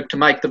remedial work to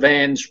make the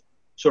vans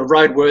sort of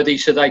roadworthy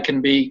so they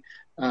can be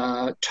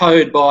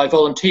towed by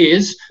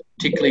volunteers,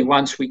 particularly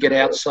once we get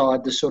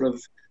outside the sort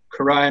of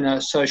corona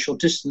social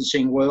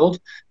distancing world.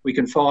 We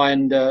can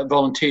find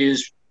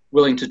volunteers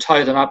willing to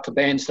tow them up to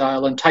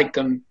Bairnsdale and take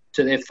them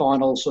to their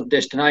final sort of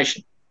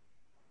destination.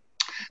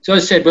 So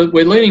as I said,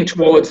 we're leaning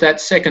towards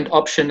that second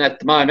option at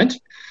the moment,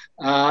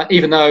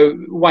 even though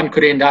one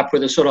could end up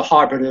with a sort of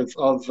hybrid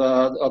of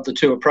the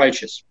two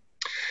approaches.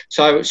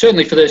 So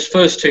certainly for those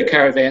first two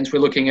caravans, we're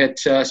looking at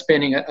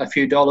spending a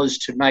few dollars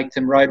to make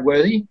them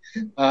roadworthy,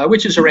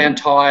 which is around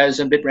tyres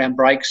and a bit around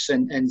brakes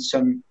and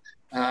some,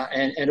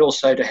 and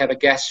also to have a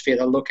gas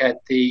fitter look at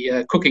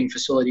the cooking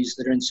facilities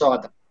that are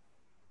inside them,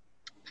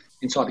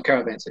 inside the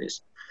caravans, that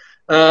is.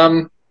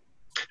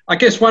 I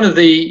guess one of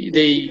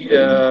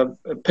the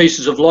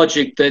pieces of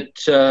logic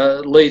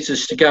that leads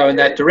us to go in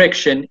that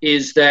direction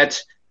is that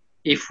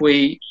if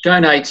we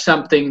donate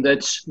something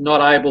that's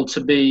not able to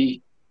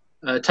be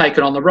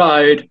taken on the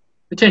road,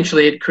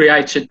 potentially it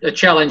creates a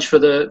challenge for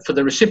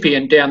the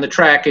recipient down the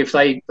track if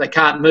they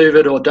can't move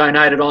it or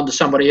donate it on to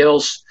somebody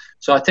else.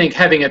 So I think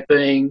having it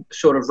being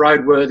sort of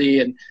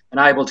roadworthy and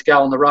able to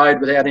go on the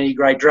road without any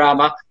great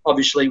drama,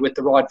 obviously with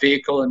the right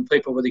vehicle and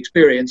people with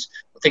experience,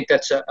 I think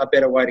that's a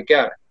better way to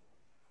go.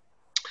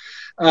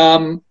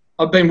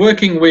 I've been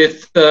working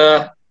with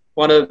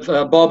one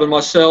of Bob and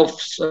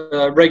myself's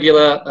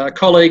regular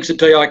colleagues at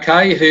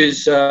DIK,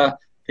 who's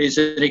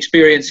an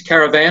experienced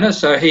caravanner,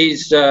 so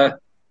he's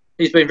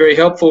been very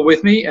helpful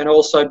with me, and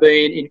also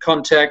been in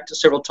contact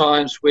several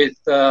times with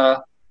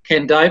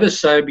Ken Davis.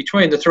 So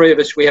between the three of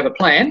us, we have a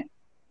plan.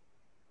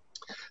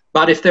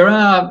 But if there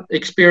are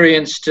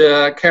experienced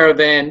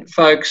caravan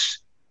folks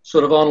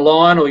sort of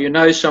online, or you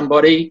know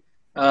somebody,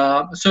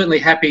 I'm certainly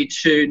happy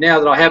to, now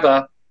that I have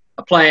a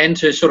plan,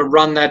 to sort of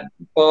run that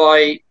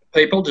by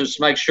people, just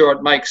to make sure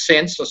it makes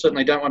sense. I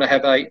certainly don't want to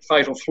have a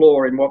fatal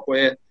flaw in what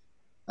we're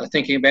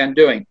thinking about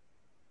doing.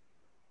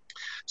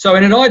 So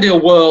in an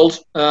ideal world,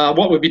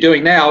 what we'd be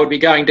doing now would be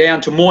going down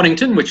to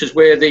Mornington, which is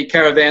where the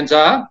caravans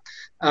are,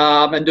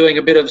 and doing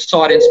a bit of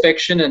site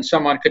inspection, and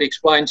someone could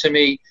explain to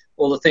me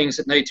all the things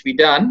that need to be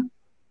done.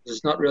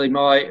 It's not really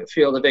my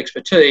field of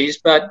expertise,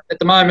 but at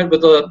the moment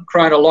with the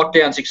corona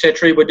lockdowns,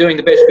 etc., we're doing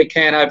the best we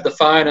can over the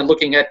phone and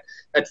looking at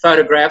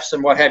photographs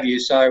and what have you.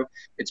 So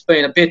it's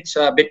been a bit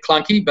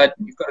clunky, but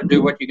you've got to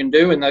do what you can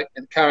do in the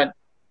current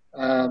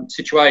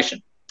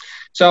situation.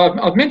 So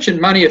I've mentioned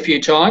money a few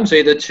times,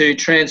 either to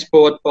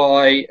transport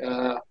by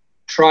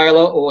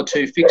trailer or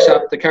to fix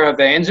up the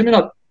caravans. I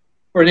mean,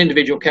 for an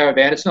individual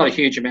caravan, it's not a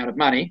huge amount of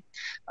money.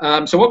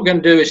 So what we're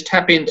going to do is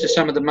tap into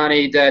some of the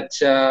money that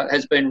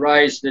has been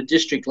raised at the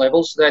district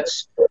level. So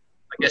that's,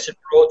 I guess, in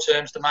broad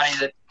terms, the money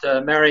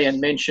that Marion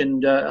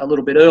mentioned a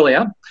little bit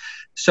earlier.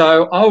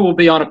 So I will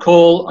be on a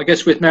call, I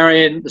guess, with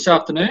Marion this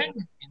afternoon,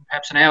 in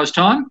perhaps an hour's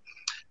time,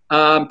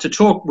 to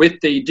talk with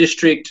the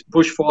district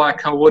bushfire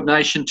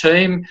coordination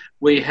team.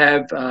 We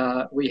have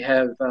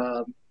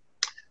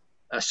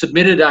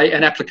submitted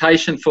an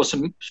application for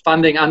some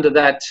funding under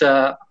that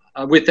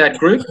with that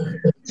group.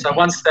 So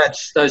once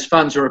those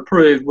funds are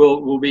approved,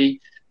 we'll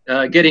be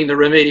getting the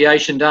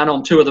remediation done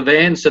on 2 of the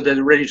vans so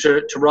they're ready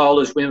to roll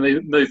as we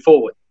move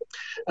forward.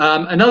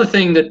 Another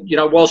thing that, you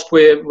know, whilst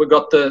we've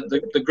got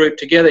the group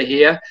together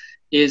here,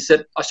 is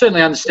that I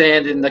certainly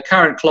understand in the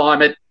current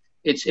climate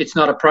it's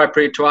not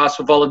appropriate to ask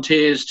for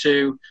volunteers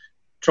to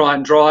try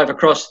and drive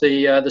across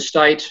the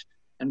state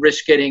and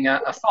risk getting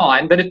a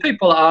fine. But if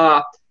people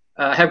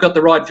have got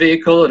the right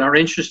vehicle and are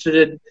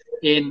interested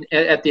in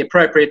at the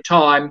appropriate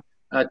time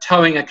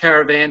towing a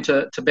caravan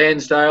to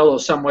Bairnsdale or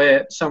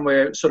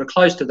somewhere sort of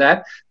close to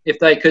that, if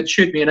they could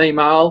shoot me an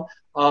email,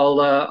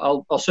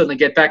 I'll certainly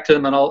get back to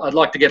them, and I'd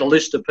like to get a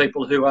list of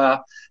people who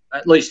are,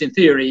 at least in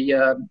theory,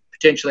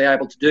 potentially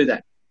able to do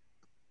that.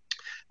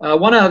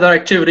 One other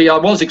activity I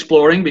was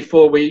exploring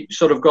before we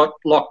sort of got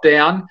locked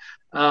down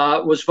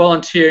was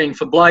volunteering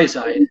for Blaze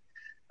Aid.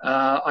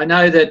 I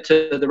know that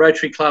the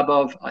Rotary Club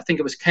of, I think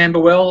it was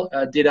Camberwell,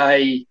 did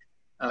a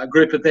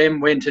group of them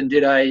went and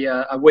did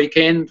a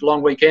weekend,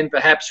 long weekend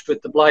perhaps,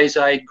 with the Blaze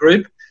Aid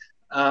group.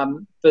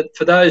 But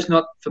for those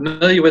not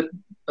familiar with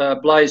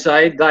Blaze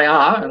Aid, they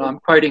are, and I'm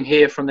quoting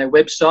here from their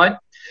website,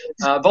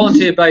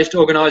 volunteer-based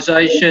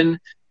organisation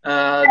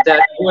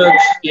that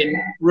works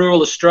in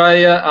rural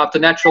Australia after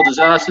natural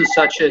disasters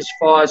such as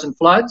fires and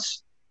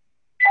floods.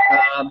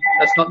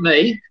 That's not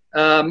me.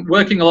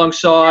 Working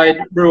alongside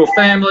rural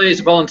families,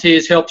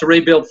 volunteers help to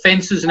rebuild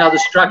fences and other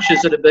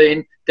structures that have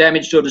been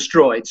damaged or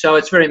destroyed. So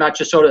it's very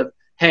much a sort of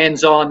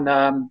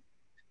hands-on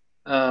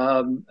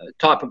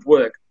type of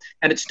work.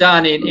 And it's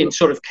done in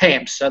sort of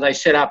camps. So they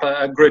set up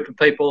a group of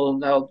people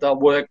and they'll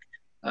work,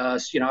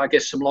 you know, I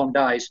guess some long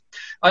days.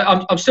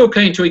 I'm still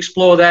keen to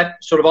explore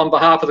that sort of on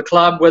behalf of the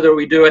club, whether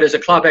we do it as a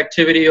club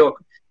activity or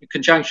in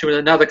conjunction with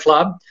another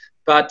club.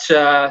 But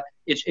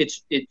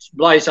it's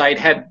Blaze Aid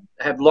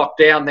have locked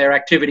down their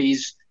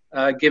activities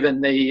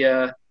given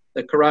the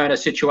corona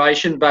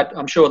situation, but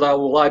I'm sure they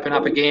will open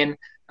up again,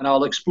 and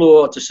I'll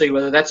explore to see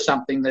whether that's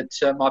something that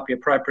might be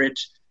appropriate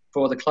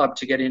for the club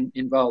to get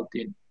involved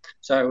in.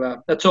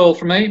 So that's all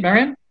from me,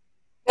 Marion.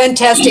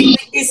 Fantastic.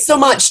 Thank you so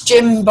much,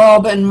 Jim,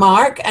 Bob and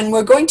Mark. And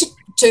we're going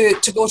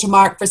to go to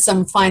Mark for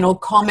some final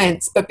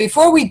comments. But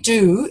before we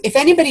do, if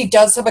anybody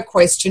does have a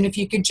question, if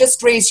you could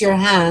just raise your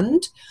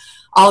hand,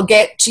 I'll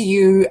get to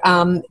you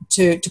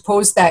to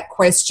pose that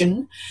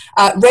question.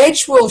 Reg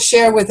will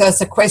share with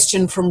us a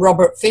question from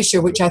Robert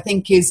Fisher, which I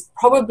think is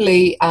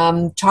probably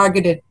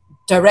targeted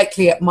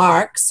directly at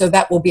Mark, so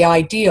that will be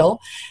ideal.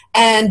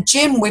 And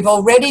Jim, we've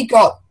already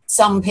got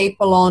some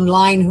people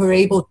online who are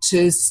able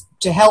to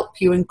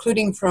help you,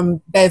 including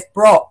from Bev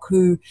Brock,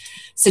 who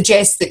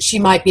suggests that she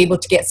might be able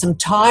to get some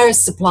tyres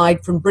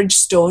supplied from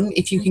Bridgestone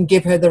if you can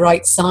give her the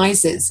right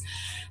sizes.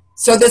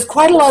 So there's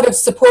quite a lot of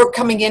support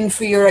coming in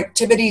for your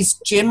activities,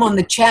 Jim, on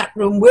the chat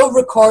room. We'll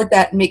record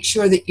that and make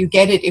sure that you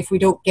get it if we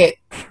don't get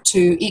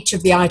to each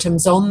of the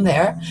items on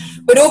there.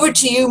 But over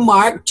to you,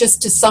 Mark,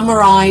 just to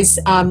summarise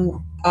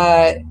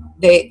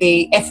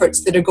the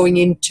efforts that are going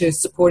into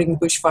supporting the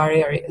bushfire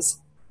areas.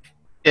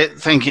 Yeah,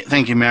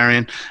 thank you,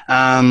 Marion.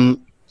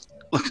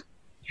 Look,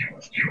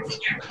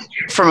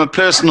 from a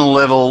personal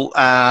level,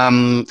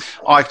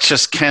 I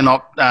just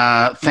cannot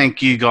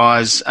thank you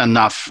guys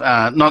enough.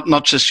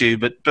 Not just you,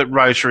 but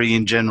Rotary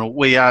in general.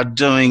 We are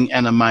doing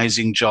an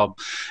amazing job.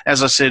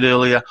 As I said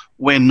earlier,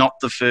 we're not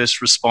the first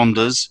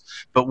responders,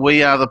 but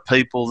we are the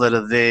people that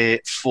are there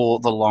for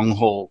the long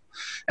haul.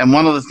 And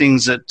one of the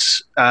things that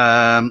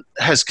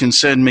has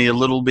concerned me a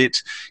little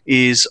bit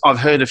is I've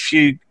heard a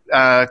few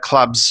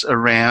clubs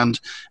around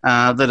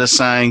that are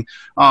saying,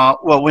 oh,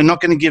 well, we're not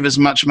going to give as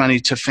much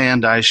money to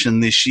foundation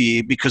this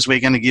year because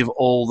we're going to give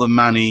all the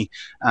money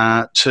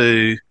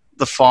to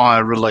the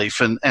fire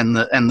relief and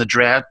the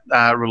drought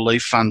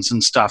relief funds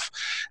and stuff.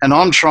 And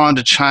I'm trying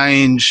to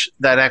change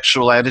that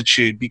actual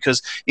attitude,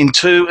 because in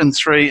 2 and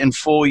 3 and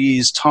 4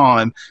 years'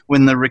 time,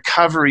 when the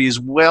recovery is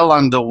well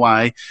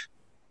underway,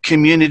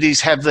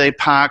 communities have their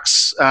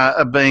parks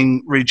are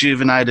being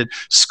rejuvenated.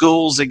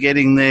 Schools are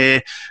getting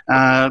their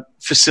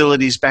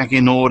facilities back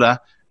in order.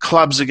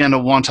 Clubs are going to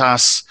want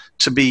us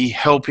to be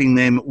helping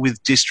them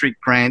with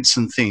district grants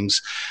and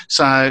things.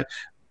 So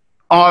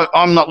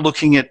I'm not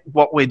looking at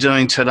what we're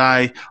doing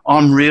today.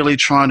 I'm really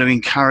trying to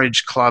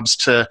encourage clubs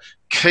to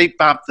keep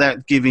up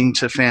that giving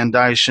to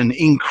foundation,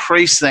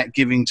 increase that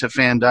giving to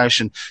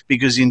foundation,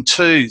 because in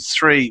 2,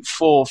 3,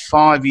 4,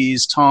 5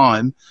 years'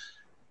 time,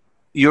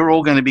 you're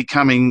all going to be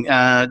coming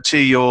to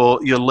your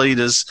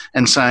leaders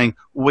and saying,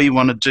 we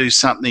want to do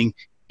something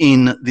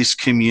in this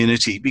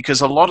community,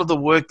 because a lot of the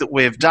work that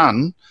we've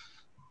done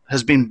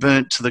has been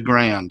burnt to the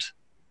ground.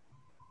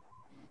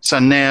 So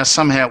now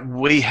somehow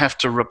we have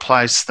to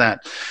replace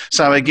that.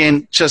 So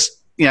again,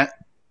 just, you know,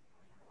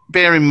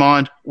 bear in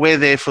mind, we're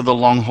there for the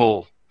long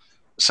haul.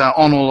 So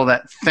on all of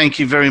that, thank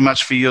you very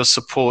much for your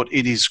support.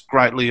 It is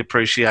greatly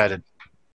appreciated.